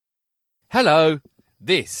Hello,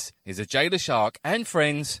 this is a Jay the Shark and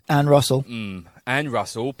Friends and Russell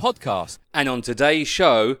podcast. And on today's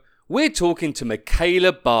show, we're talking to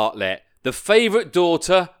Mikaela Bartlett, the favourite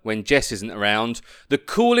daughter when Jess isn't around, the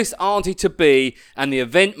coolest auntie to be, and the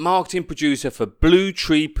event marketing producer for Blue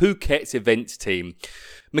Tree Phuket's events team.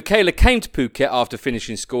 Mikaela came to Phuket after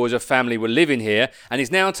finishing school as her family were living here and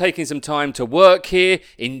is now taking some time to work here,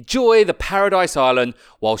 enjoy the paradise island,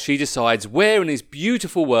 while she decides where in this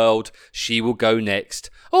beautiful world she will go next.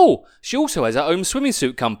 Oh, she also has her own swimming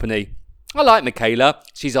suit company. I like Mikaela.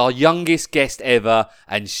 She's our youngest guest ever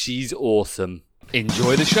and she's awesome.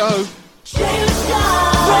 Enjoy the show.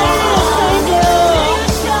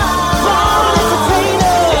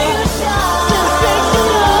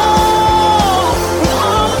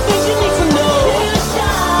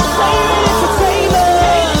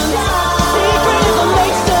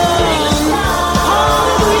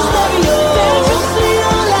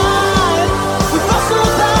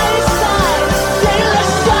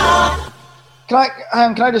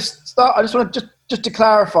 Can I just start? I just want to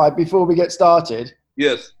clarify before we get started.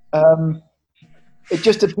 Yes. It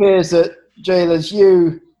just appears that Jayla's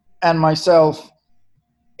you and myself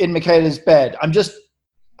in Mikaela's bed. I'm just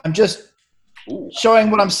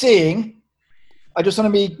showing what I'm seeing. I just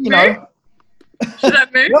want to be, know. Should I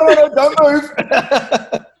move? No, don't move.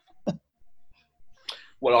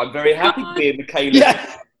 Well, I'm very happy to be in Mikaela.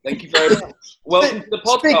 Yeah. Thank you very much. Welcome to the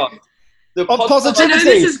podcast. Positivity. I know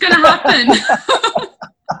this is going to happen.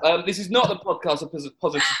 This is not the podcast of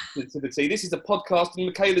positivity. This is a podcast in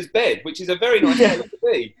Mikaela's bed, which is a very nice place to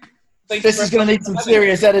be. This is going to need some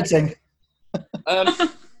serious editing. So,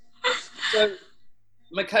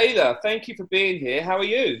 Mikaela, thank you for being here. How are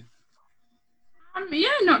you? Yeah,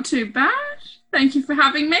 not too bad. Thank you for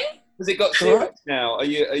having me. Has it got serious now? Are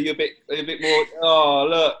you a bit more? Oh,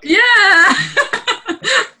 look. Yeah,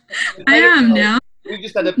 I am now. We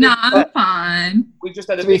just had a no, I'm fine. We just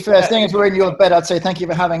had a. To be fair, seeing as we're in your bed, I'd say thank you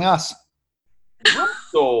for having us.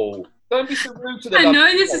 Russell, don't be so rude to the. I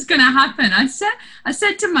know this is going to happen. I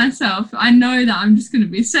said to myself, I know that I'm just going to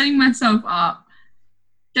be setting myself up.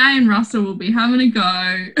 Jay and Russell will be having a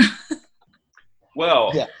go.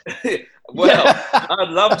 Well, I'd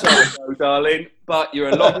love to have a go, darling, but you're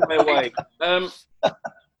a long way away.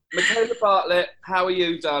 Mikaela Bartlett, how are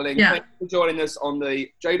you, darling? Yeah. Thank you for joining us on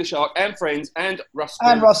the Jay the Shark and Friends and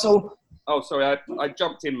Russell. Russell. Oh, sorry, I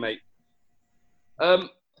jumped in, mate.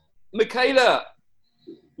 Mikaela.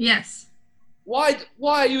 Yes. Why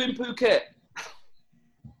are you in Phuket?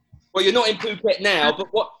 Well, you're not in Phuket now,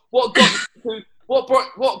 but what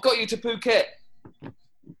got you to Phuket?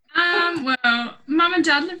 Well, Mum and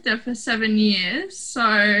Dad lived there for 7 years,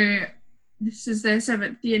 so this is their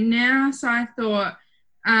 7th year now. So I thought,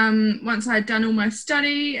 once I'd done all my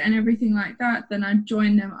study and everything like that, then I'd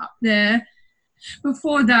join them up there.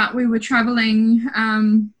 Before that, we were travelling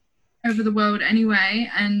over the world anyway,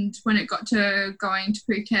 and when it got to going to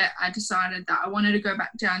Phuket, I decided that I wanted to go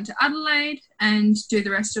back down to Adelaide and do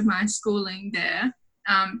the rest of my schooling there,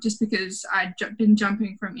 just because I'd been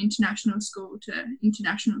jumping from international school to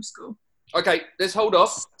international school. Okay, let's hold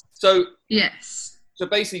off. So yes. So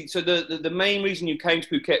basically, the main reason you came to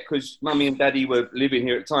Phuket because Mummy and Daddy were living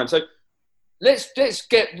here at the time. So let's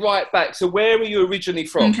get right back. So where were you originally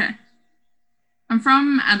from? Okay, I'm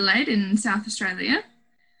from Adelaide in South Australia.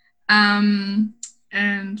 And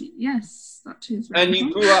yes, that is where And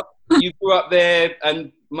you grew up there,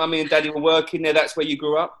 and Mummy and Daddy were working there. That's where you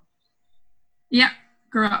grew up. Yeah,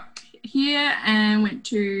 grew up here and went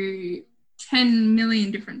to 10 million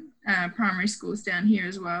different primary schools down here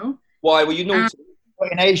as well. Why were you naughty?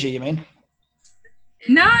 In Asia, you mean?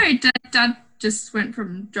 No, Dad just went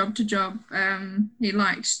from job to job. He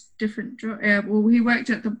liked different jobs. Well, he worked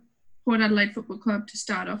at the Port Adelaide Football Club to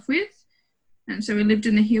start off with. And so we lived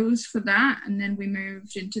in the hills for that. And then we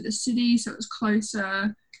moved into the city, so it was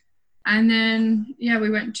closer. And then, we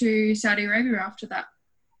went to Saudi Arabia after that.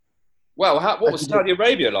 Wow, what was Saudi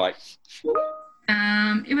Arabia like?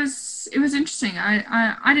 It was interesting.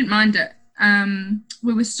 I didn't mind it.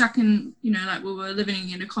 We were stuck in, we were living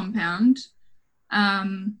in a compound.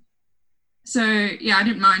 So, I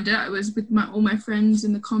didn't mind it. I was with all my friends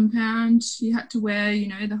in the compound. You had to wear,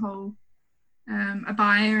 the whole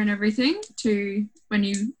abaya and everything to when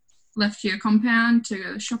you left your compound to go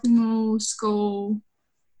to the shopping mall, school,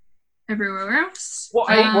 everywhere else. What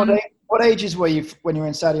ages were you when you were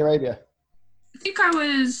in Saudi Arabia? I think I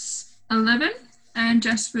was 11 and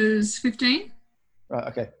Jess was 15. Right,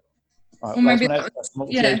 okay. Right, or maybe 10.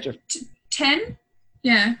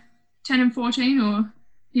 Yeah, 10 and 14 or,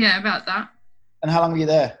 about that. And how long were you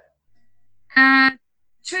there?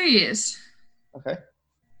 2 years. Okay.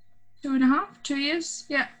 2 years,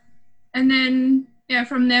 yeah. And then,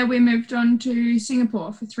 from there we moved on to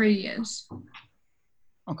Singapore for 3 years.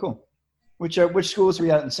 Oh, cool. Which schools were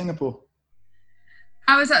you at in Singapore?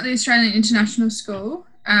 I was at the Australian International School,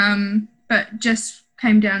 but just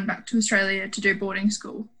came down back to Australia to do boarding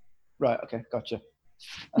school. Right, okay, gotcha.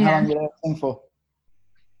 And how long were you there in Singapore?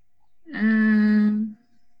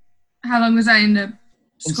 How long was I in the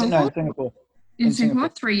school for? In Singapore. In Singapore,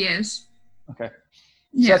 3 years. Okay.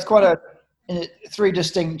 So that's quite 3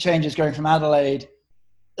 distinct changes going from Adelaide.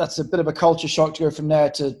 That's a bit of a culture shock to go from there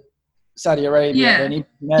to Saudi Arabia and even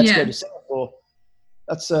from there to go to Singapore.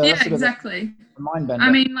 That's exactly. A mind bender. I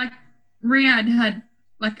mean, like Riyadh had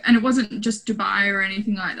and it wasn't just Dubai or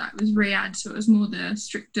anything like that. It was Riyadh, so it was more the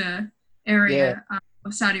stricter area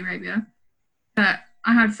of Saudi Arabia. But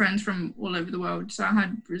I had friends from all over the world. So I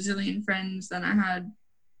had Brazilian friends, then I had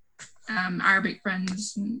Arabic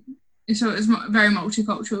friends. So it was very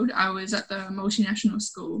multicultural. I was at the multinational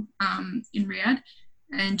school in Riyadh,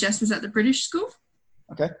 and Jess was at the British school.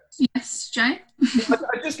 Okay. Yes, Jay?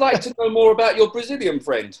 I'd just like to know more about your Brazilian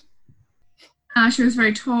friend. She was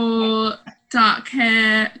very tall, dark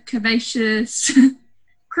hair, curvaceous,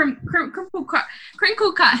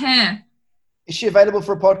 crinkle cut hair. Is she available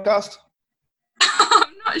for a podcast?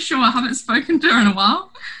 I'm not sure. I haven't spoken to her in a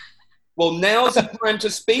while. Well, now's the time to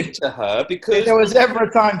speak to her because... If there was ever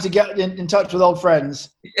a time to get in touch with old friends,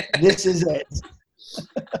 this is it.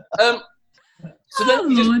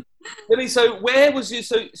 So where was you?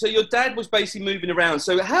 So your dad was basically moving around.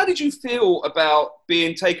 So how did you feel about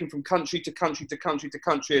being taken from country to country to country to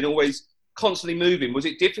country and always constantly moving? Was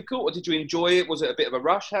it difficult or did you enjoy it? Was it a bit of a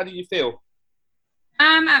rush? How did you feel?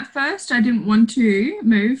 At first, I didn't want to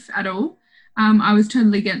move at all. I was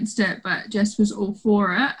totally against it, but Jess was all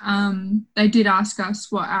for it. They did ask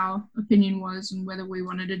us what our opinion was and whether we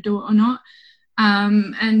wanted to do it or not. I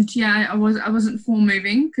wasn't for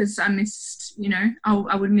moving because I missed,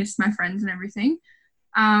 I would miss my friends and everything.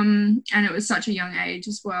 And it was such a young age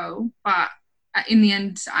as well. But in the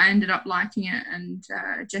end, I ended up liking it and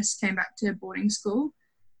Jess came back to boarding school.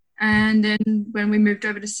 And then when we moved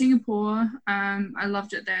over to Singapore, I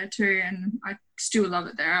loved it there too, and I still love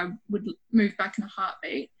it there. I would move back in a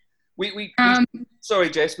heartbeat.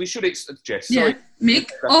 Sorry, Jess. We should Jess. Yeah, sorry.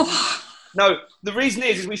 Mick. Oh. No, the reason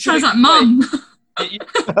is we should. Sounds like Mum.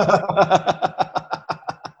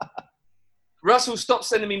 Russell, stop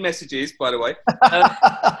sending me messages. By the way,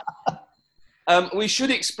 we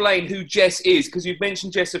should explain who Jess is because you've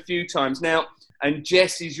mentioned Jess a few times now, and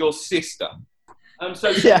Jess is your sister.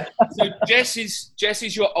 So Jess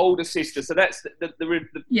is your older sister. So that's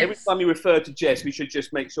yes. Every time you refer to Jess, we should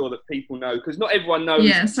just make sure that people know because not everyone knows.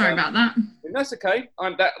 Yeah, sorry about that. And that's okay.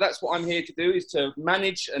 That's what I'm here to do is to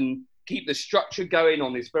manage and keep the structure going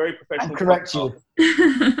on this very professional. And correct you.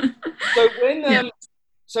 So when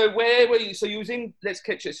so where were you? So you was in. Let's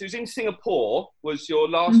catch it. So you was in Singapore. Was your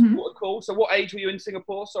last port of call? So what age were you in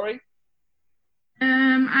Singapore? Sorry.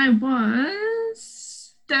 I was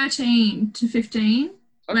 13 to 15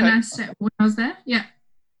 when I was there. Yeah.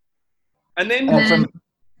 And then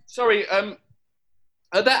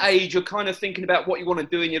at that age, you're kind of thinking about what you want to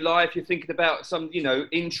do in your life. You're thinking about some,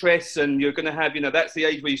 interests, and you're going to have, that's the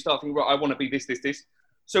age where you start thinking, right, I want to be this.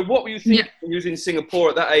 So what were you thinking when you was in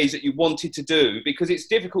Singapore at that age that you wanted to do? Because it's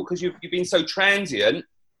difficult because you've been so transient.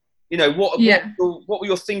 What were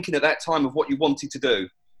you thinking at that time of what you wanted to do?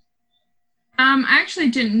 I actually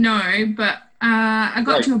didn't know, but I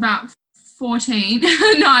got to about 14.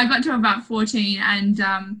 No, I got to about 14 and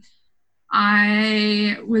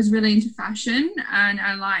I was really into fashion and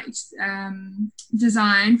I liked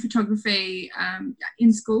design, photography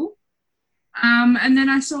in school. And then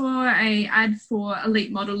I saw an ad for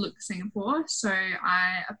Elite Model Look Singapore, so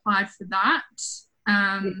I applied for that.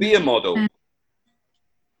 Be a model?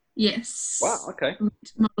 Yes. Wow, okay.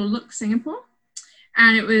 Elite Model Look Singapore.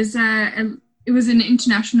 And it was an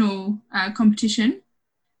international competition,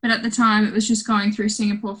 but at the time it was just going through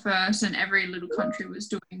Singapore first, and every little country was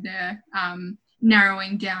doing their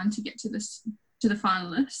narrowing down to get to the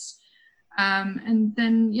finalists. And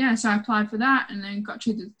then so I applied for that, and then got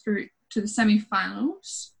through to the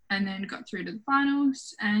semi-finals, and then got through to the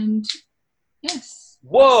finals, and yes.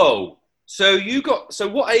 Whoa! So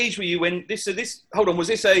what age were you when this? Hold on, was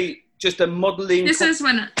this just a modelling? This is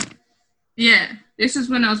when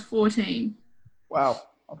I was 14. Wow.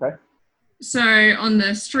 Okay. So on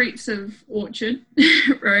the streets of Orchard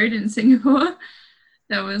Road in Singapore,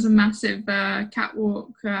 there was a massive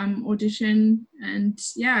catwalk audition, and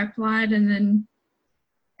I applied, and then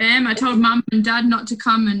I told Mum and Dad not to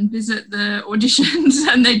come and visit the auditions,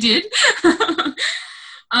 and they did.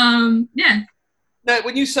 Now,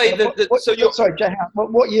 when you say that, so you're sorry, Jay,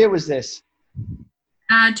 what year was this?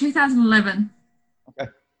 2011. Okay,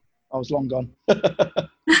 I was long gone.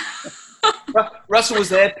 Russell was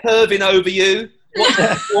there, perving over you.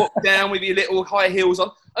 Walked down with your little high heels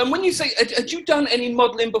on. And when you say, had you done any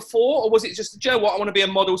modelling before, or was it just, Joe, what, I want to be a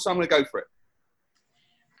model, so I'm going to go for it?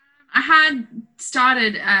 I had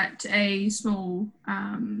started at a small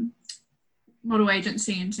model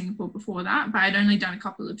agency in Singapore before that, but I'd only done a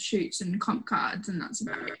couple of shoots and comp cards, and that's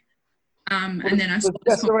about it. And then was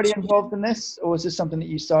Jess already involved in this, or was this something that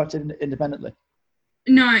you started independently?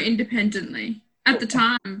 No, independently. At the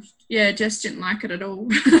time, yeah, Jess didn't like it at all.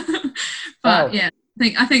 But yeah,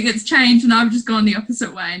 I think it's changed, and I've just gone the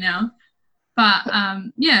opposite way now. But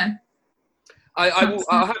yeah.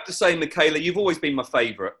 I'll have to say, Mikaela, you've always been my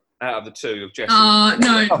favourite out of the two of Jess. Oh,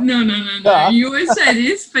 no. You always say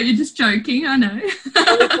this, but you're just joking, I know.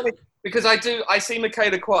 Because I see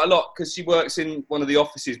Mikaela quite a lot, because she works in one of the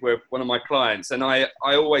offices where one of my clients, and I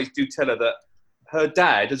always do tell her that her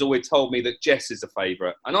dad has always told me that Jess is a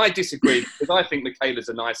favourite, and I disagree, because I think Michaela's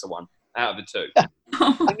a nicer one out of the two.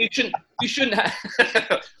 And you shouldn't have.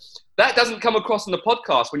 That doesn't come across on the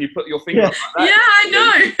podcast when you put your finger up like that. Yeah, I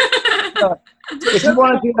know. If you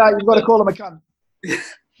want to do that, you've got to call him a cunt.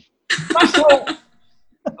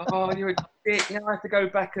 Oh, you're a dick. Now I have to go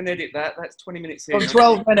back and edit that. That's 20 minutes in.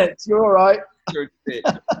 12 minutes. You're all right. You're a dick.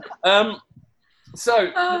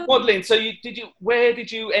 So modelling. So where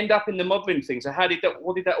did you end up in the modelling thing? So what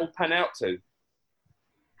did that all pan out to?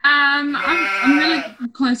 I'm really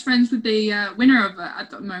close friends with the winner of it at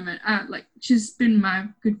the moment. She's been my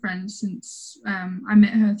good friend since I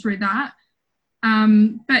met her through that.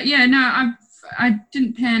 But yeah, no, I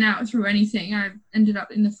didn't pan out through anything. I ended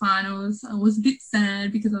up in the finals. I was a bit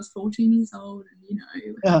sad because I was 14 years old, and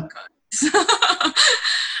how it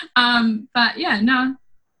goes. But yeah, no,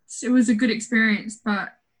 it was a good experience. But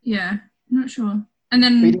yeah, I'm not sure. And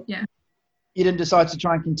then you didn't decide to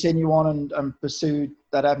try and continue on and pursue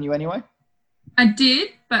that avenue anyway? I did,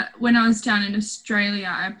 but when I was down in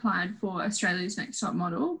Australia, I applied for Australia's Next Top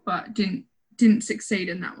Model, but didn't succeed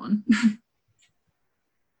in that one.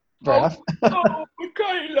 Fair enough. Oh,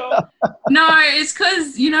 Mikaela. No, it's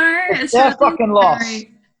because, it's their fucking loss.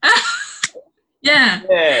 Yeah.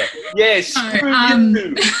 Yeah.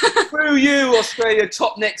 Screw you, Australia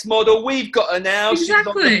Top Next Model. We've got her now.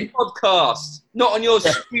 Exactly. She's on the podcast, not on your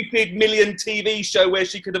stupid million TV show where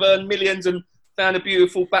she could have earned millions and found a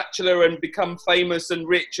beautiful bachelor and become famous and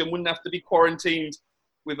rich and wouldn't have to be quarantined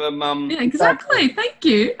with her mum. Yeah, exactly. Thank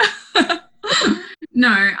you.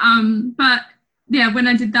 No, but yeah, when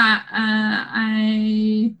I did that,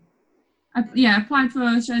 I applied for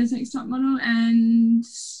Australia's Next Top Model, and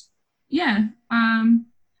I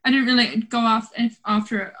didn't really go after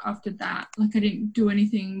that. Like, I didn't do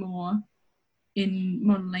anything more in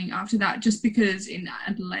modelling after that, just because in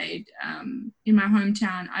Adelaide, in my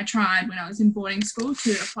hometown, I tried when I was in boarding school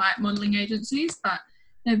to apply at modelling agencies, but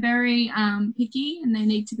they're very picky and they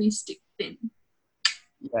need to be stick thin.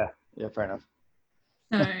 Yeah, fair enough.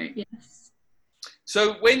 So, yes.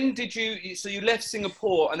 So when did you left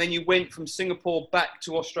Singapore and then you went from Singapore back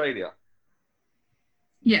to Australia?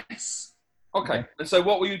 Yes. Okay. And so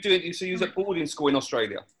what were you doing? So you was at boarding school in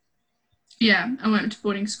Australia? Yeah, I went to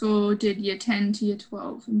boarding school, did year 10 to year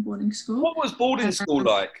 12 in boarding school. What was boarding school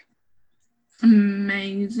like?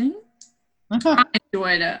 Amazing. I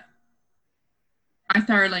enjoyed it. I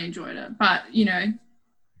thoroughly enjoyed it. But, I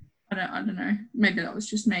don't know. Maybe that was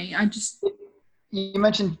just me. You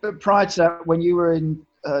mentioned prior to that, when you were in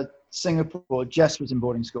Singapore, Jess was in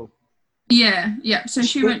boarding school. Yeah. So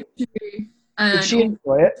she went to... Did she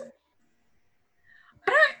enjoy it?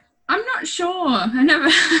 I'm not sure. I never...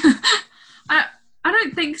 I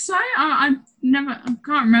don't think so. I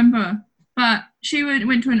can't remember. But she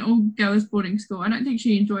went to an all-girls boarding school. I don't think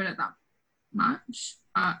she enjoyed it that much.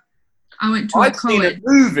 I went to a college. I've seen a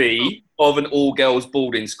movie of an all-girls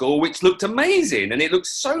boarding school, which looked amazing, and it looked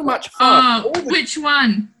so much fun. Which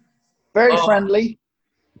one? Very friendly.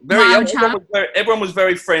 Everyone was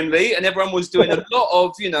very friendly, and everyone was doing a lot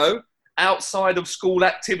of, outside of school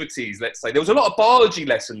activities, let's say. There was a lot of biology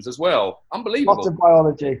lessons as well. Unbelievable. Lots of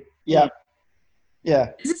biology. Yeah.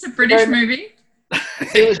 Yeah. Is this a British movie?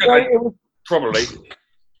 It was probably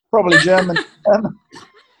German.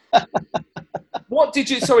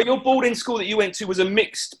 Your boarding school that you went to was a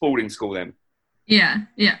mixed boarding school then? Yeah.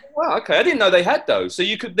 Wow, okay. I didn't know they had those. So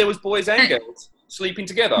there was boys and girls sleeping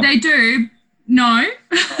together? They do. No.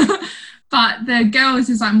 But the girls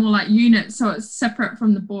is more like units, so it's separate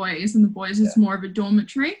from the boys, and the boys is more of a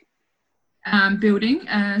dormitory building.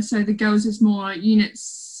 So the girls is more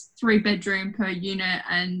units 3-bedroom per unit,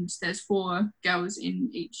 and there's 4 girls in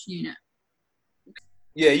each unit.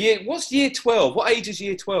 Yeah. What's year 12? What age is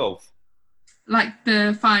year 12? Like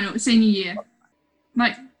the final senior year.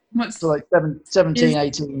 Like what's So like 17,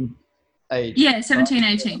 18 age. Yeah, 17,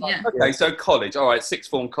 18, yeah. Okay, so college. All right, sixth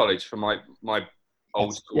form college from my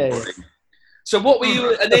old school. Yeah. So what were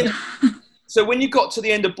you, and then, so when you got to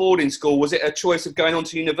the end of boarding school, was it a choice of going on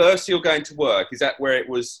to university or going to work? Is that where it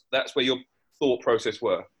was, that's where your thought process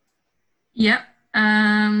were? Yep.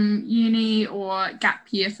 Uni or gap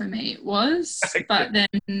year for me it was, but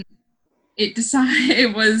then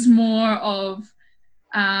it was more of,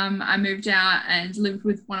 I moved out and lived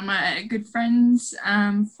with one of my good friends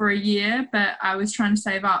for a year, but I was trying to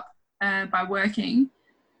save up by working.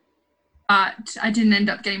 But I didn't end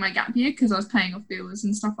up getting my gap year because I was paying off bills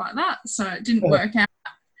and stuff like that. So it didn't work out.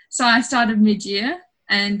 So I started mid-year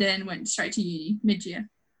and then went straight to uni mid-year.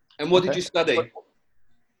 And what did you study?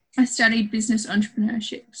 I studied business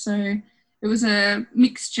entrepreneurship. So it was a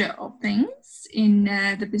mixture of things in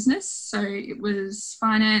the business. So it was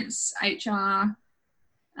finance, HR,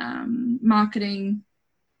 marketing,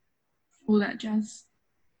 all that jazz.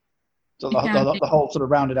 So the whole sort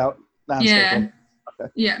of rounded out landscape. Yeah.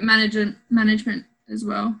 Okay. Yeah, management as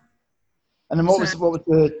well. And then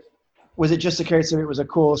was it just a case of it was a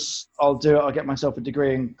course, I'll do it, I'll get myself a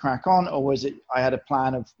degree and crack on, or was it I had a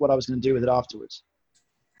plan of what I was going to do with it afterwards?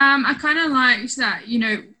 I kind of liked that,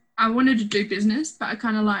 I wanted to do business, but I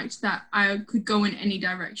kind of liked that I could go in any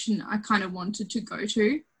direction I kind of wanted to go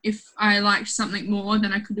to. If I liked something more,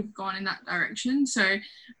 then I could have gone in that direction. So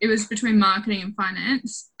it was between marketing and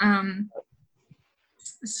finance.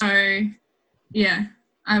 So yeah,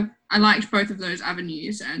 I liked both of those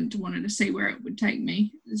avenues and wanted to see where it would take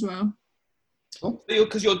me as well.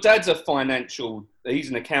 Because your dad's he's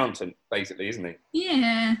an accountant, basically, isn't he?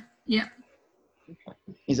 Yeah.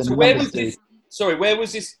 He's a so where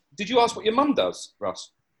was this? Did you ask what your mum does,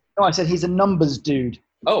 Russ? No, I said he's a numbers dude.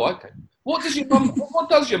 Oh, okay. What does your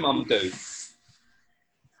mum do?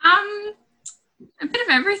 A bit of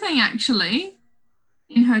everything, actually,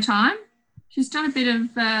 in her time. She's done a bit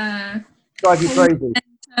of... Drive you crazy.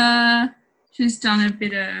 She's done a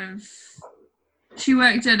bit of... She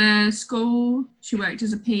worked at a school. She worked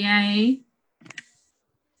as a PA.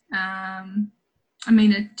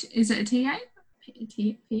 Is it a TA?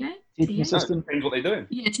 PA? Teaching assistant. Depends what they're doing.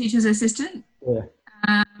 Yeah, teacher's assistant.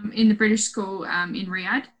 Yeah. In the British school in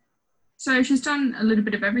Riyadh. So she's done a little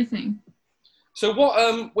bit of everything. So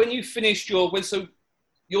what? When you finished so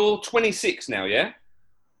you're 26 now, yeah?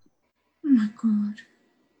 Oh my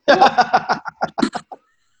God.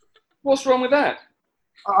 What's wrong with that?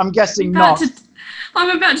 I'm guessing not.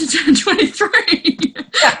 I'm about to turn 23.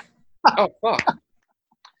 Oh, fuck.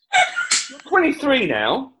 You're 23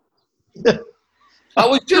 now? I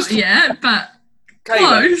was just... but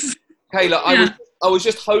close. Kayla, yeah. I was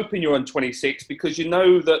just hoping you're on 26 because you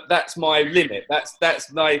know that's my limit.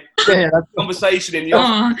 That's my conversation in the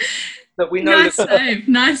office. That we know Nice save.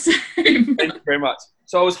 Thank you very much.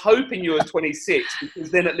 So I was hoping you were 26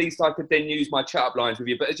 because then at least I could then use my chat-up lines with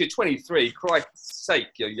you. But as you're 23, Christ's sake,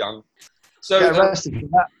 you're young. So get arrested for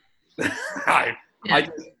that. I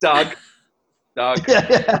just dug.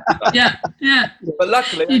 Yeah. But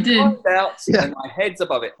luckily, you did. I climbed out and my head's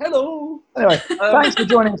above it. Hello. Anyway, thanks for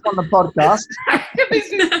joining us on the podcast.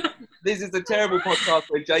 This is a terrible podcast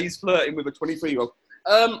where Jay's flirting with a 23-year-old.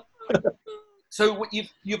 So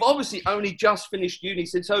you've obviously only just finished uni.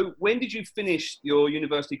 So when did you finish your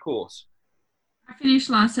university course? I finished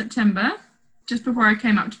last September, just before I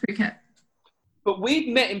came up to Phuket. But we'd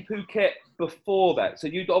met in Phuket before that. So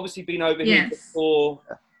you'd obviously been over here before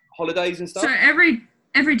holidays and stuff? So every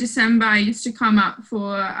December I used to come up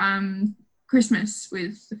for Christmas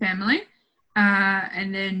with the family.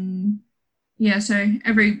 And then, so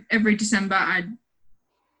every December I'd,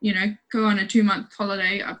 go on a 2-month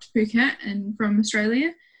holiday up to Phuket and from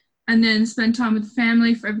Australia, and then spend time with the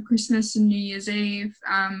family for over Christmas and New Year's Eve,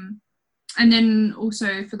 and then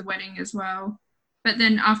also for the wedding as well. But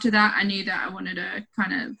then after that, I knew that I wanted to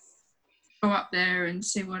kind of go up there and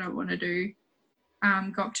see what I want to do,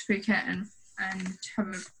 go up to Phuket and have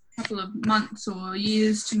a couple of months or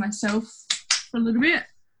years to myself for a little bit,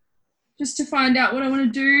 just to find out what I want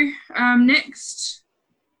to do next.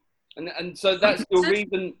 And so that's your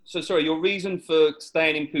reason. So sorry, your reason for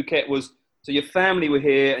staying in Phuket was so your family were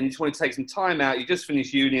here and you just wanted to take some time out. You just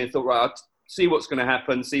finished uni and thought, right, I'll see what's going to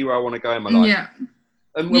happen, see where I want to go in my life. Yeah.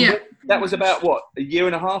 And that was about what, a year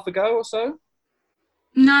and a half ago or so?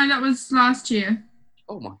 No, that was last year.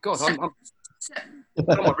 Oh my God, I've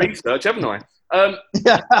done my research, haven't I?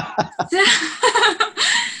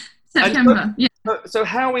 September. So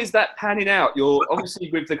how is that panning out? You're obviously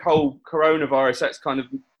with the whole coronavirus. That's kind of.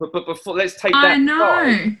 But before, let's take that. I know.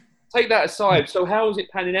 Aside. Take that aside. So how is it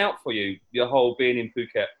panning out for you? Your whole being in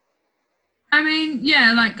Phuket. I mean,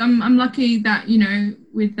 yeah, like I'm lucky that, you know,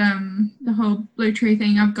 with the whole Blue Tree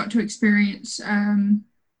thing, I've got to experience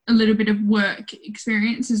a little bit of work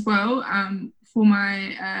experience as well for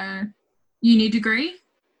my uni degree.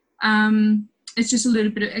 It's just a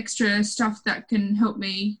little bit of extra stuff that can help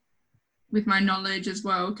me with my knowledge as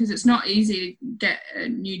well, because it's not easy to get a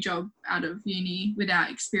new job out of uni without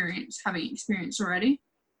having experience already.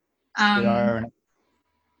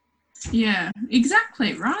 Yeah,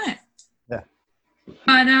 exactly, right. Yeah.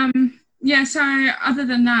 But yeah, so other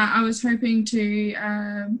than that, I was hoping to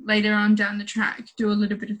later on down the track do a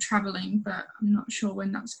little bit of traveling, but I'm not sure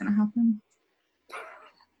when that's going to happen.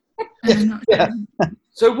 I'm not sure.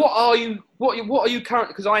 So what are you currently,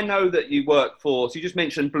 because I know that you work for, so you just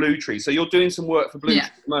mentioned Blue Tree, so you're doing some work for Blue Tree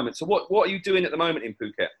at the moment. So what are you doing at the moment in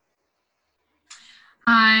Phuket?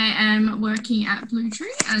 I am working at Blue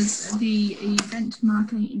Tree as the event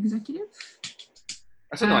marketing executive.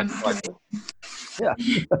 That's a nice title. Yeah.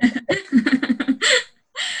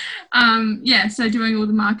 Yeah, so doing all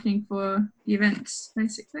the marketing for the events,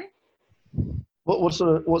 basically. What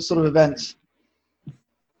sort of events?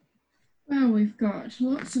 Well, we've got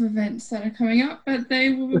lots of events that are coming up, but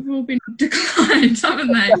they've all been declined,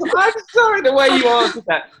 haven't they? I'm sorry, the way you answered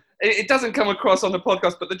that. It doesn't come across on the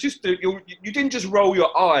podcast, but you didn't just roll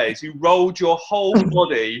your eyes, you rolled your whole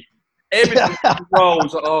body. Everything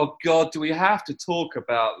rolls. Oh, God, do we have to talk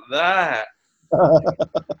about that?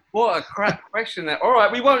 What a crap question that. All right,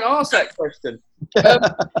 we won't ask that question.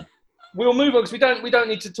 We'll move on because we don't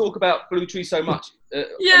need to talk about Blue Tree so much.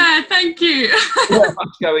 Yeah, thank you. Not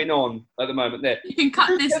much going on at the moment there. You can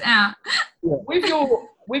cut this out. With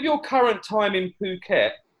your current time in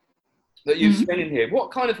Phuket that you've spent in here,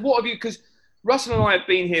 what have you? Because Russell and I have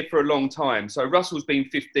been here for a long time. So Russell's been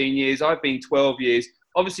 15 years. I've been 12 years.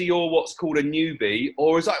 Obviously, you're what's called a newbie,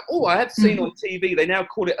 or is I have seen on TV they now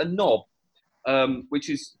call it a knob, which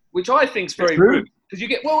I think is very rude. Because you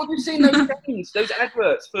get, have you seen those games, those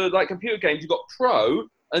adverts for like computer games? You've got pro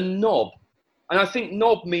and knob. And I think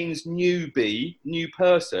knob means newbie, new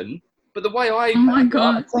person. But the way I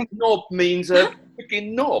think knob means a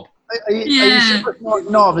freaking knob. Are you sure it's not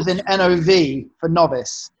knob as in N-O-V for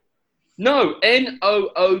novice? No,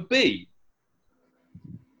 N-O-O-B.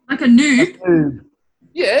 Like a noob?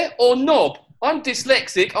 Yeah, or knob. I'm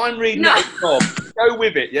dyslexic. I'm reading knob. Go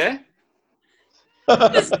with it, yeah?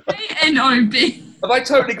 It's N-O-B. Have I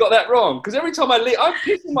totally got that wrong? Because every time I'm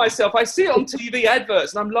pissing myself. I see it on TV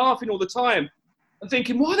adverts and I'm laughing all the time. I'm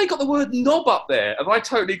thinking, why have they got the word knob up there? Is my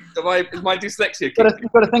dyslexia? You've got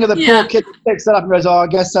to think of the poor kid who picks that up and goes, I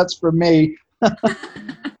guess that's for me.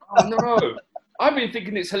 Oh, no. I've been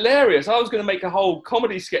thinking it's hilarious. I was going to make a whole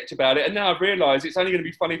comedy sketch about it, and now I've realised it's only going to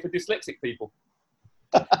be funny for dyslexic people.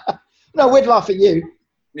 No, we'd laugh at you.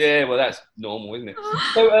 Yeah, well, that's normal, isn't it?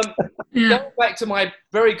 So, going back to my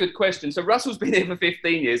very good question. So, Russell's been here for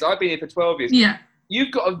 15 years. I've been here for 12 years. Yeah.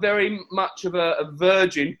 You've got a very much of a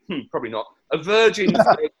virgin, probably not, a virgin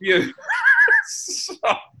view. So,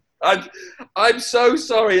 I'm so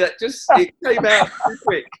sorry that it came out too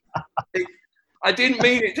quick. I didn't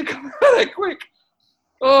mean it to come out that quick.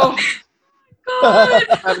 Oh, God.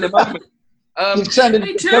 having a moment. You've turned into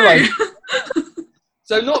Me too.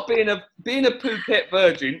 So, not being a Phuket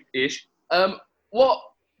virgin-ish,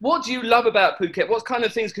 what do you love about Phuket? What kind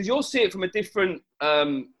of things? Because you'll see it from a different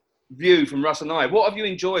view from Russ and I. What have you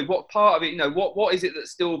enjoyed? What part of it? What is it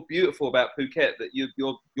that's still beautiful about Phuket that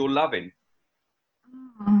you're loving?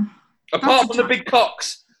 Apart from the big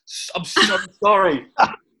cocks. I'm so sorry.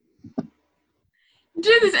 You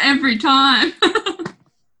do this every time.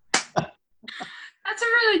 That's a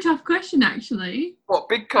really tough question, actually. What,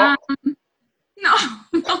 big cock? No.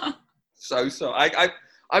 So sorry.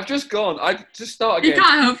 I've just gone. I just start again. You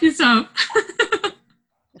can't help yourself.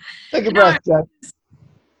 Take a breath, Jack.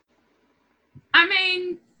 I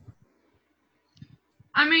mean,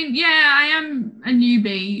 yeah, I am a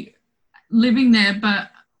newbie living there, but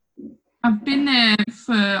I've been there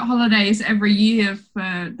for holidays every year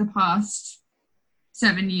for the past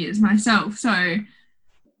 7 years myself. So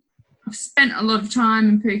I've spent a lot of time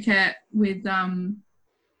in Phuket with mum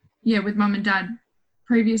and dad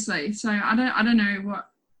previously. So I don't know what.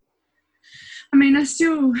 I mean, I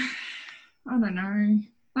don't know.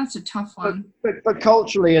 That's a tough one. But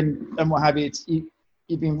culturally and what have you,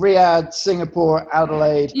 you've been Riyadh, Singapore,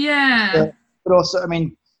 Adelaide. Yeah. But also, I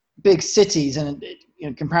mean, big cities and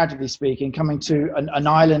comparatively speaking, coming to an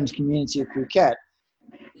island community of Phuket.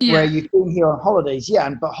 where you've been here on holidays,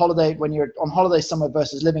 but when you're on holiday somewhere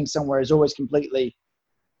versus living somewhere is always completely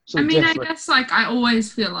sort of different. I guess like I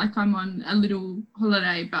always feel like I'm on a little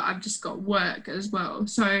holiday, but I've just got work as well.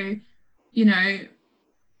 So, you know,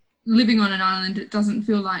 living on an island, it doesn't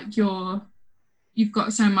feel like you've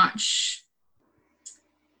got so much,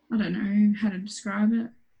 I don't know how to describe it.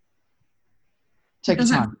 Take your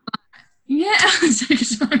time. Yeah, take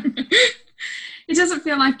your time. It doesn't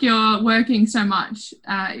feel like you're working so much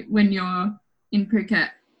when you're in Phuket.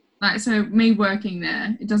 Like, so me working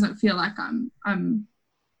there, it doesn't feel like I'm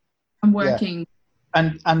working.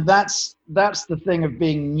 Yeah. And that's the thing of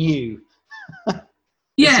being new.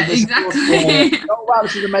 Yeah, exactly. Oh wow,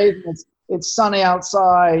 this is amazing! It's sunny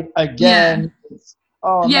outside again. Yeah.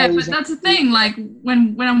 Amazing. But that's the thing. Like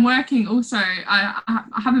when I'm working, also I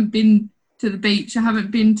haven't been to the beach. I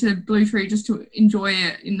haven't been to Blue Tree just to enjoy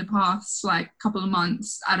it in the past like couple of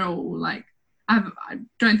months at all. Like I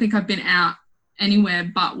don't think I've been out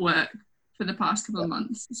anywhere but work for the past couple of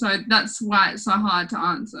months. So that's why it's so hard to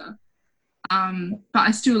answer. But I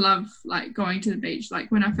still love like going to the beach.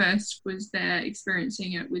 Like when I first was there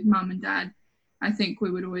experiencing it with mum and dad, I think we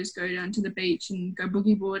would always go down to the beach and go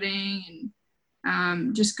boogie boarding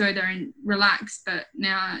and just go there and relax. But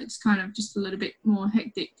now it's kind of just a little bit more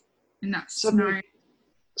hectic in that scenario.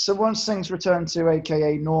 So once things return to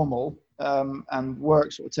AKA normal and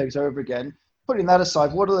work sort of takes over again, putting that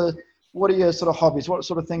aside, what are your sort of hobbies? What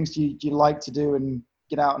sort of things do you like to do and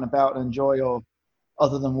get out and about and enjoy, or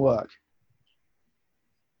other than work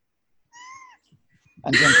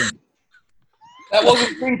and drinking? That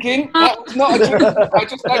wasn't drinking. That was not a drink. I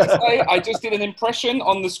just like to say, I just did an impression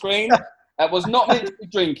on the screen. That was not meant to be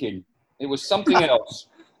drinking. It was something else.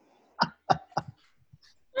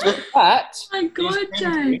 That. Oh my God,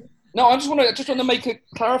 Jay. No, I just want to make a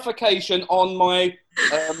clarification on my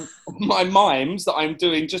my mimes that I'm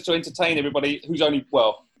doing just to entertain everybody who's the only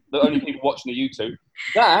people watching the YouTube.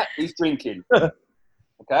 That is drinking.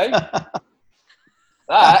 Okay?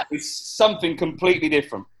 That is something completely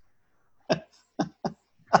different.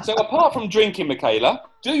 So apart from drinking, Mikaela,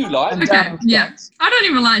 do you like? Okay, yeah. I don't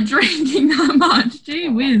even like drinking that much. Gee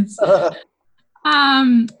whiz.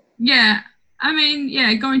 Yeah. I mean,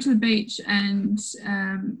 yeah, going to the beach and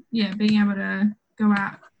being able to go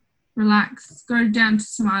out, relax, go down to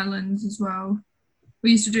some islands as well.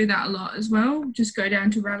 We used to do that a lot as well. Just go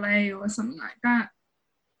down to Raleigh or something like that.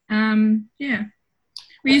 Yeah.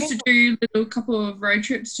 We used to do a little couple of road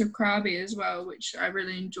trips to Krabi as well, which I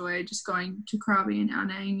really enjoy, just going to Krabi and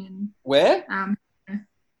Anang. And where?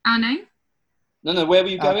 Anang. No, where were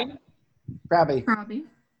you going? Krabi. Krabi.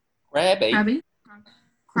 Krabi?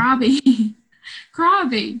 Krabi.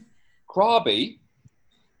 Krabi. Krabi?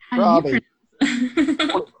 Krabi.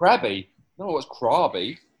 What's Krabi? No, what's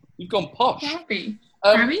Krabi? You've gone posh. Krabi.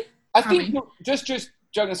 Krabi? I think just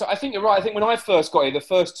joking aside, I think you're right. I think when I first got here, the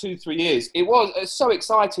first 2-3 years, it's so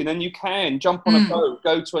exciting, and you can jump on a boat,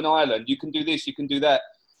 go to an island. You can do this, you can do that.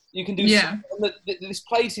 You can do. Yeah. This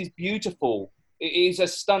place is beautiful. It is a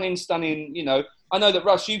stunning. You know, I know that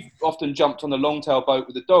Russ, you've often jumped on a long-tail boat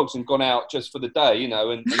with the dogs and gone out just for the day. You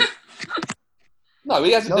know, and no,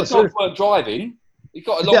 he hasn't. The dogs weren't driving. He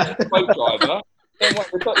got a long-tail boat driver.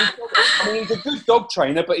 I mean, he's a good dog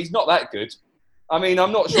trainer, but he's not that good. I mean,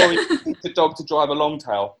 I'm not sure he needs a dog to drive a long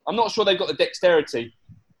tail. I'm not sure they've got the dexterity.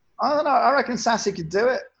 I don't know. I reckon Sassy could do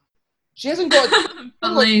it. She hasn't got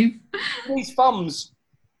these thumbs.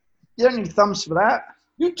 You don't need thumbs for that.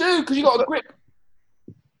 You do, because you got a grip.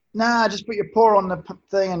 Nah, just put your paw on the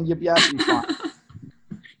thing and you'll be absolutely fine.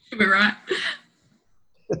 You'll be right.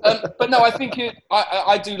 But no, I think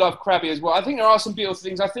I do love Krabi as well. I think there are some beautiful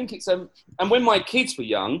things. I think it's and when my kids were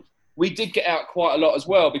young, we did get out quite a lot as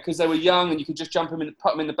well because they were young and you could just put them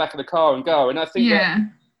in the back of the car and go. And I think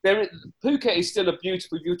that Phuket is still a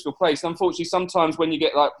beautiful, beautiful place. And unfortunately, sometimes when you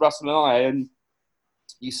get like Russell and I, and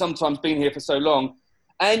you sometimes been here for so long,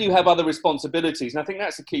 and you have other responsibilities. And I think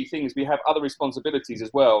that's the key thing is we have other responsibilities as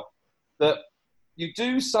well. That you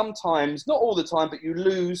do sometimes, not all the time, but you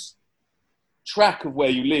lose track of where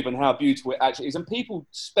you live and how beautiful it actually is. And people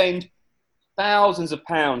spend thousands of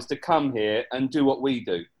pounds to come here and do what we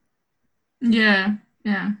do. Yeah.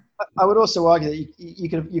 I would also argue that you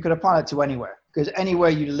could apply it to anywhere, because anywhere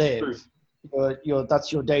you live,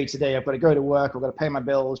 that's your day to day. I've got to go to work, I've got to pay my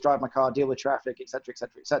bills, drive my car, deal with traffic, etc.,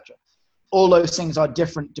 etc., etc. All those things are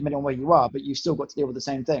different depending on where you are, but you've still got to deal with the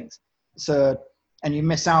same things. So, and you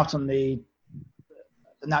miss out on the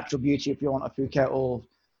natural beauty if you want a Phuket, or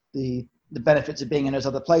the benefits of being in those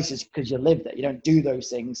other places because you live there. You don't do those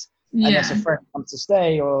things unless a friend wants to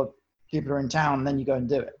stay or people are in town, and then you go and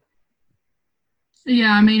do it.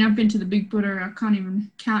 Yeah, I mean, I've been to the Big Buddha. I can't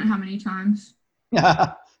even count how many times.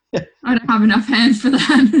 Yeah. I don't have enough hands for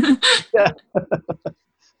that. Yeah.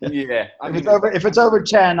 Yeah. If it's over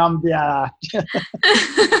 10, I'm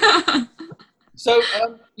So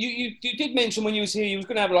you did mention when you was here you was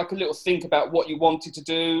going to have like a little think about what you wanted to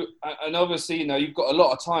do, and obviously you've got a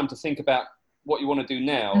lot of time to think about what you want to do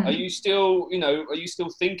now. Mm-hmm. Are you still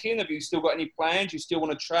thinking? Have you still got any plans? You still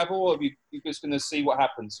want to travel, or are you just going to see what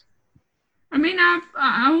happens? I mean,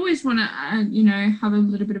 I always want to have a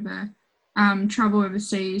little bit of a travel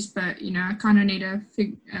overseas, but I kind of need to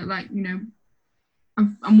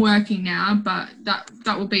I'm working now, but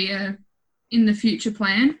that will be in the future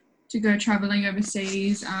plan to go traveling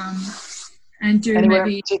overseas and do anywhere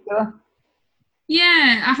maybe. in particular?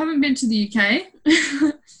 Yeah, I haven't been to the UK.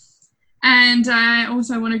 And I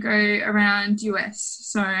also want to go around US,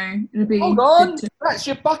 so it'll be. Hold on, that's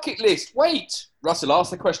your bucket list. Wait, Russell,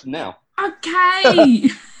 ask the question now.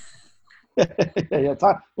 Okay. Yeah,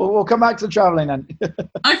 we'll come back to the travelling then.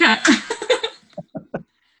 Okay.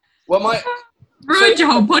 Well, ruined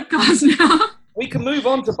your whole podcast now. We can move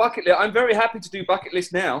on to bucket list. I'm very happy to do bucket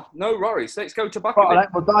list now. No worries. Let's go to bucket list. Right,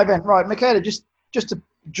 we'll dive in. Right, Mikaela, just to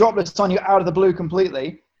drop this on you out of the blue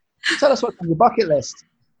completely, tell us what's on your bucket list.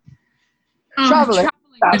 Traveling.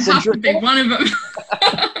 That's would have to be one of them.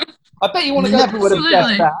 I bet you want to go. Never would have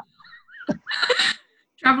guessed that.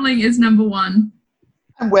 Traveling is number one.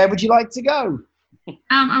 And where would you like to go?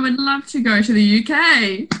 I would love to go to the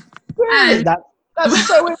UK. Really? That's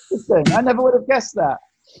so interesting. I never would have guessed that.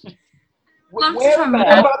 Love What to travel.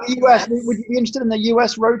 about the US? Would you be interested in the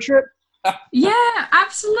US road trip? Yeah,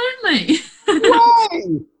 absolutely. Why?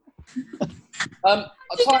 I'll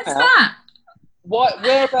tell you that.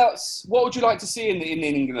 Whereabouts? What would you like to see in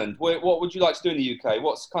England? What would you like to do in the UK?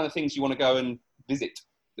 What kind of things you want to go and visit?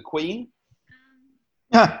 The Queen?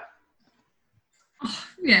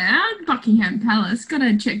 Yeah, Buckingham Palace. Got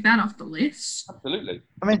to check that off the list. Absolutely.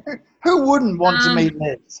 I mean, who wouldn't want to meet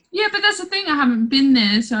Liz? Yeah, but that's the thing. I haven't been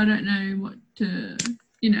there, so I don't know what to.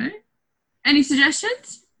 Any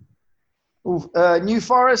suggestions? New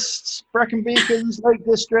Forest, Brecon Beacons, Lake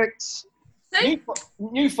Districts.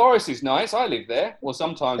 New Forest is nice. I live there. Well,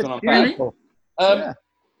 sometimes when I'm back. Yeah.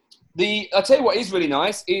 I'll tell you what is really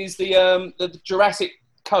nice is the Jurassic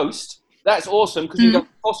Coast. That's awesome because you can go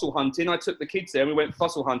fossil hunting. I took the kids there and we went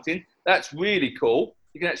fossil hunting. That's really cool.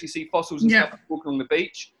 You can actually see fossils and stuff walking on the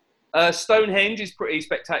beach. Stonehenge is pretty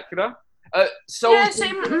spectacular.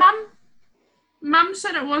 Mum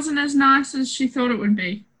said it wasn't as nice as she thought it would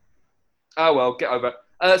be. Oh, well, get over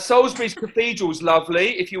it. Salisbury's Cathedral is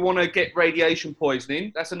lovely if you want to get radiation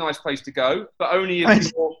poisoning. That's a nice place to go, but only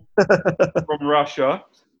if you're from Russia.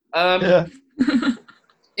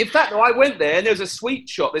 In fact, I went there and there was a sweet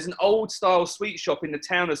shop. There's an old-style sweet shop in the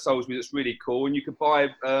town of Salisbury that's really cool, and you could buy.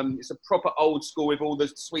 It's a proper old school with all the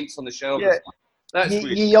sweets on the shelves. Yeah. That's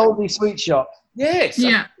Ye Olde Sweet Shop. Yes.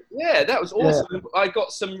 Yeah. Yeah, that was awesome. Yeah. I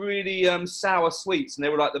got some really sour sweets, and they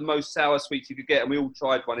were like the most sour sweets you could get, and we all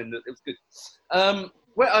tried one. It was good.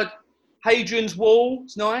 Hadrian's Wall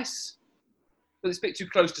is nice, but it's a bit too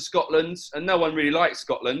close to Scotland, and no one really likes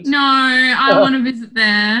Scotland. No, I want to visit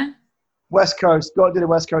there. West Coast. Got to do the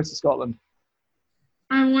West Coast of Scotland.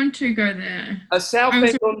 I want to go there.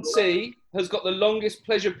 Southend-on-Sea has got the longest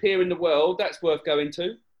pleasure pier in the world. That's worth going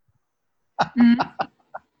to.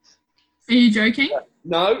 Are you joking?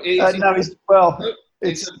 No, it's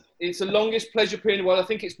the longest pleasure pier in the world. I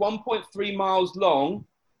think it's 1.3 miles long.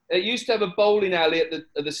 It used to have a bowling alley at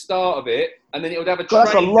the start of it, and then it would have a train.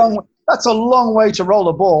 That's a long way to roll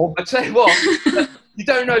a ball. I tell you what, you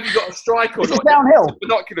don't know if you've got a strike or not. It's downhill.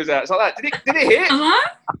 Binoculars out. It's like that. Did it hit? Hello?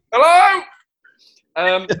 Hello?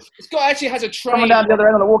 Actually has a train. Coming down the other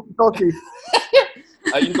end of the walkie-talkie.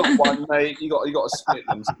 You got one, mate. You got to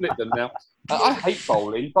split them now. I hate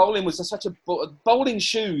bowling. Bowling was such a bowling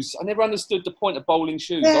shoes. I never understood the point of bowling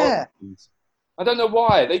shoes. Yeah. I don't know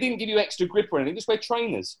why they didn't give you extra grip or anything. Just wear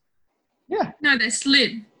trainers. Yeah. No, they're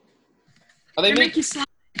slid. Are they make you slide.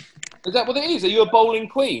 Is that what it is? Are you a bowling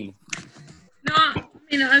queen? No, I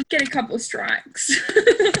mean I get a couple of strikes.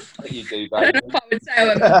 You do, babe. I don't know if I would say I'm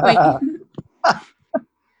a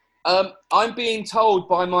queen. I'm being told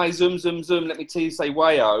by my Zoom, let me say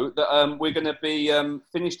Wayo, that we're going to be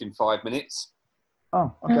finished in 5 minutes.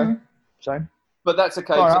 Oh, okay. Shame. But that's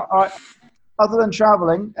okay. All right. Other than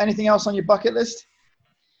travelling, anything else on your bucket list?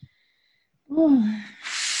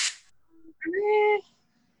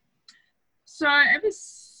 So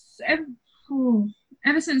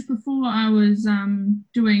ever since before I was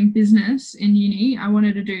doing business in uni, I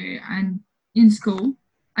wanted to do, and in school,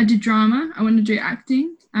 I did drama. I wanted to do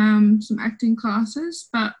acting, some acting classes,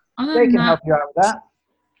 but other they than can that, help you out with that.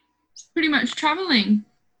 it's pretty much traveling.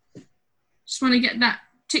 Just want to get that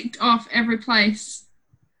ticked off every place.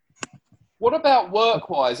 What about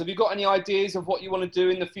work-wise? Have you got any ideas of what you want to do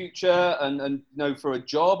in the future and for a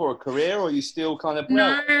job or a career, or are you still kind of...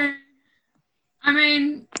 No, I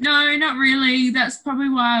mean, no, not really. That's probably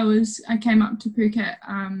why I came up to Phuket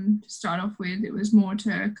to start off with. It was more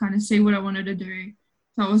to kind of see what I wanted to do.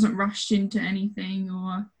 So I wasn't rushed into anything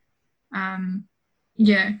or,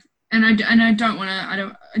 yeah. And I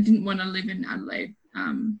didn't want to live in Adelaide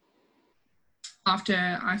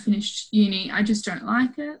after I finished uni. I just don't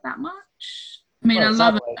like it that much. I mean, I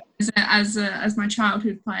love it as my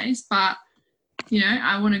childhood place, but,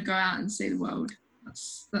 I want to go out and see the world.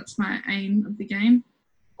 That's my aim of the game.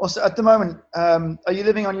 Also, at the moment, are you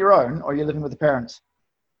living on your own or are you living with the parents?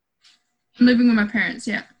 I'm living with my parents,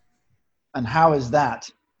 yeah. And how is that?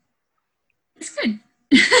 It's good.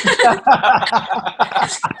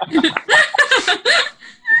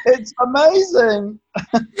 It's amazing.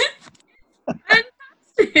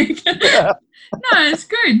 Fantastic. Yeah. No, it's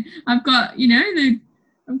good. I've got,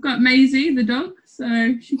 I've got Maisie, the dog,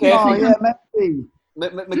 so she can. Oh yeah, Maisie.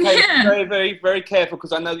 Mikaela, Yeah. very, very, very careful,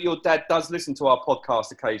 because I know that your dad does listen to our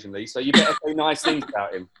podcast occasionally, so you better say nice things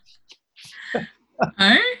about him.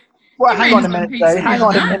 Oh? Well, He hang on a raised minute, pizza Dave. Hang the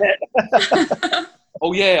on other a minute.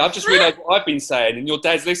 Oh yeah, I've just realised what I've been saying, and your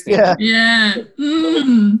dad's listening. Yeah. Yeah.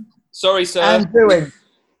 Sorry, sir. And doing.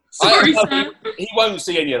 Sorry, sir. He won't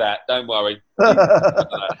see any of that. Don't worry.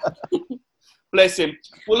 Bless him.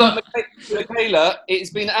 Well, look, Mikaela, it's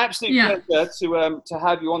been an absolute pleasure to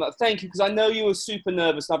have you on. Thank you, because I know you were super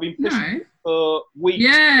nervous. And I've been pushing for weeks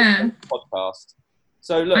Yeah. for the podcast.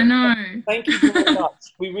 So look, I know. thank you very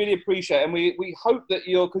much. We really appreciate it, and we hope that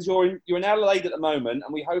you're in Adelaide at the moment,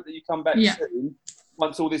 and we hope that you come back soon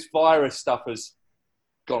once all this virus stuff has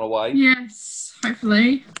gone away. Yes,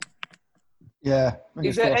 hopefully. Yeah.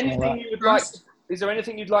 Is there anything you would like? Is there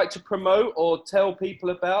anything you'd like to promote or tell people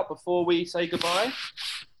about before we say goodbye?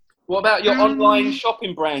 What about your online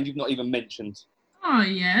shopping brand you've not even mentioned? Oh,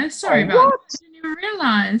 yeah. Sorry about that. I didn't even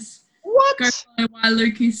realise. What? Go follow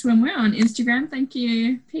Wailuku Swimwear on Instagram. Thank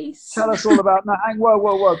you. Peace. Tell us all about that.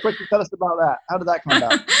 Whoa. Quickly tell us about that. How did that come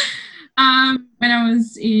about? When I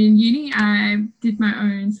was in uni, I did my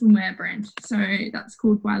own swimwear brand. So that's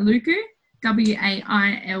called Wailuku, Wailuku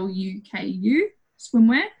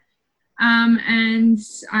swimwear. And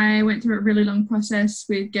I went through a really long process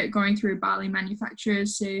with going through Bali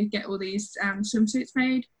manufacturers to get all these swimsuits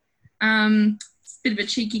made. It's a bit of a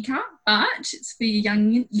cheeky cut, but it's for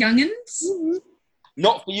youngins.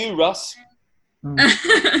 Not for you, Russ.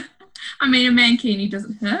 I mean, a mankini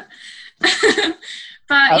doesn't hurt.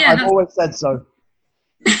 But yeah, I've always said so.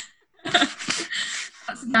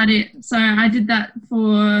 That's about it. So I did that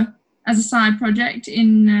as a side project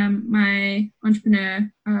in my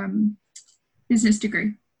entrepreneur business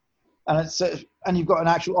degree. And you've got an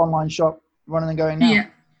actual online shop running and going now. Yeah.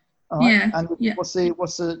 All right. Yeah. And what's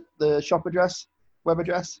the shop address? Web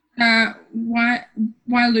address?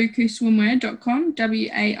 Wailukuswimwear.com.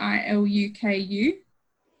 Wailuku.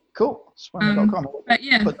 Cool. Swimwear.com. But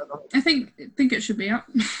yeah, I think it should be up.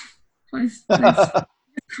 Please. But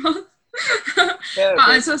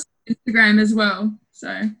it's also Instagram as well.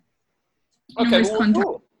 So okay,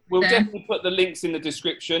 we'll definitely put the links in the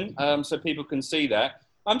description so people can see that.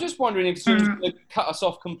 I'm just wondering if Zoom's going to cut us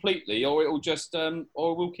off completely, or it'll just,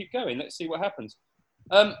 or we'll keep going. Let's see what happens.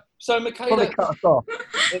 So Mikaela, probably cut us off.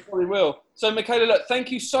 It probably will. So Mikaela, look,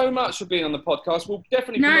 thank you so much for being on the podcast. We'll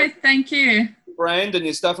definitely thank you. Brand and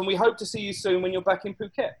your stuff, and we hope to see you soon when you're back in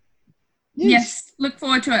Phuket. Yes, look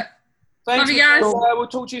forward to it. Thanks, love you guys. We'll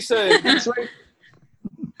talk to you soon.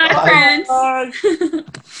 Bye, friends. Bye.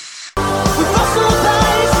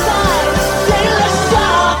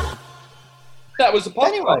 That was a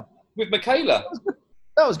podcast with Mikaela.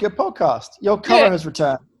 That was a good podcast. Your colour has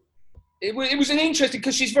returned. It was an interesting,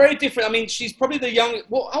 because she's very different. I mean, she's probably the young.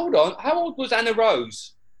 Well, hold on. How old was Anna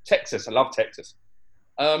Rose? Texas. I love Texas.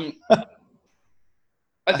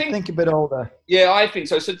 I think a bit older. Yeah, I think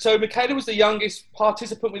so. So Mikaela was the youngest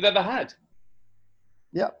participant we've ever had.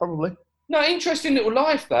 Yeah, probably. No, interesting little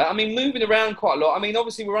life, that. I mean, moving around quite a lot. I mean,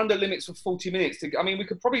 obviously, we're under limits for 40 minutes. We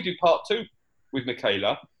could probably do part 2 with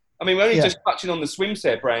Mikaela. I mean, we're only just touching on the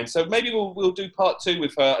swimwear brand, so maybe we'll do part 2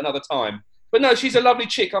 with her another time. But no, she's a lovely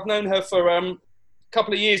chick. I've known her for a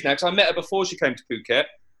couple of years now, because I met her before she came to Phuket.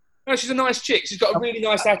 No, she's a nice chick. She's got a really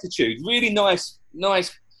nice attitude. Really nice,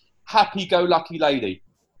 happy-go-lucky lady.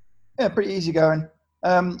 Yeah, pretty easygoing.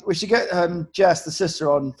 We should get Jess, the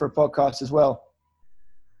sister, on for a podcast as well.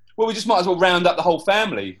 Well, we just might as well round up the whole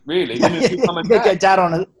family, really. Get Dad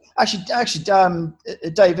on it. Actually,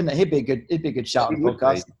 Dave, isn't it? He'd be a good shout on the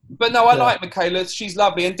podcast. But no, I like Mikaela. She's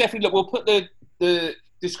lovely, and definitely look. We'll put the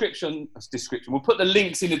description. We'll put the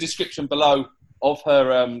links in the description below of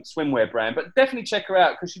her swimwear brand. But definitely check her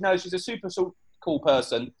out because she's a super cool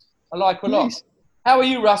person. I like her a lot. How are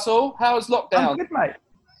you, Russell? How's lockdown? I'm good, mate.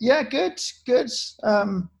 Yeah, good.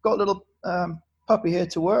 Got a little puppy here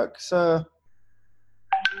to work. So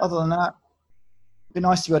other than that, it'd be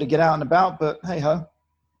nice to be able to get out and about. But hey ho.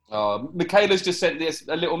 Michaela's just sent us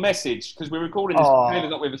a little message because we're recording this. Michaela's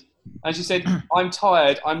not with us. And she said, I'm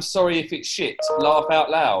tired. I'm sorry if it's shit. Laugh out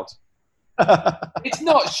loud. It's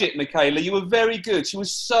not shit, Mikaela. You were very good. She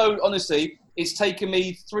was so, honestly, it's taken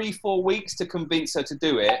me 3-4 weeks to convince her to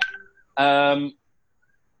do it.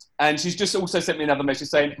 And she's just also sent me another message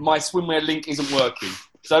saying, my swimwear link isn't working.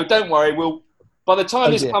 So don't worry. By the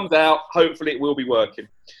time this comes out, hopefully it will be working.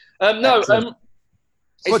 What's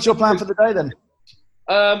your plan for the day then?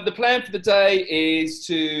 The plan for the day is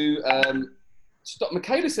to stop.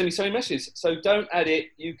 Michaela sent me so many messages, so don't add it.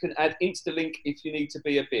 You can add Instalink if you need to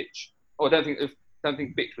be a bitch. Oh, I don't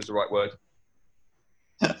think bitch was the right word.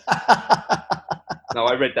 No,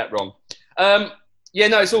 I read that wrong.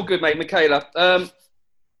 It's all good, mate. Michaela,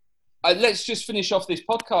 let's just finish off this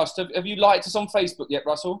podcast. Have you liked us on Facebook yet,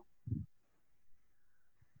 Russell?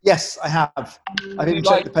 Yes, I have. I've even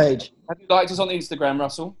checked the page. Have you liked us on Instagram,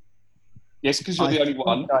 Russell? Yes, because you're the only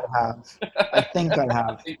one. I think I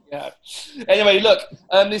have. Yeah. Anyway, look,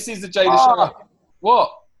 this is the Jada Show.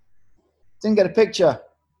 What? Didn't get a picture.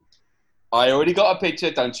 I already got a picture.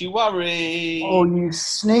 Don't you worry. Oh, you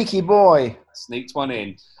sneaky boy. Sneaked one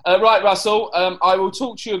in. Right, Russell, I will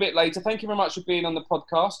talk to you a bit later. Thank you very much for being on the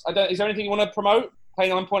podcast. Is there anything you want to promote?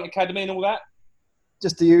 K9 Point Academy and all that?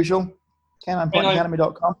 Just the usual.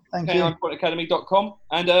 K9pointacademy.com. Thank you. K9pointacademy.com.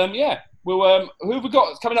 And, we'll, who have we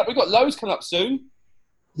got coming up? We've got loads coming up soon.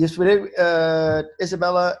 Yes, we do.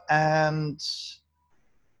 Isabella and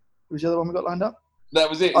who's the other one we got lined up? That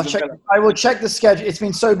was it. I will check the schedule. It's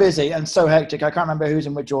been so busy and so hectic. I can't remember who's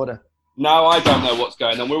in which order. No, I don't know what's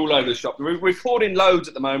going on. We're all over the shop. We're recording loads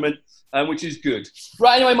at the moment, which is good.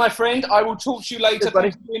 Right, anyway, my friend, I will talk to you later.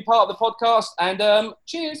 Thanks for being part of the podcast. And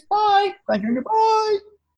cheers. Bye. Thank you. Goodbye.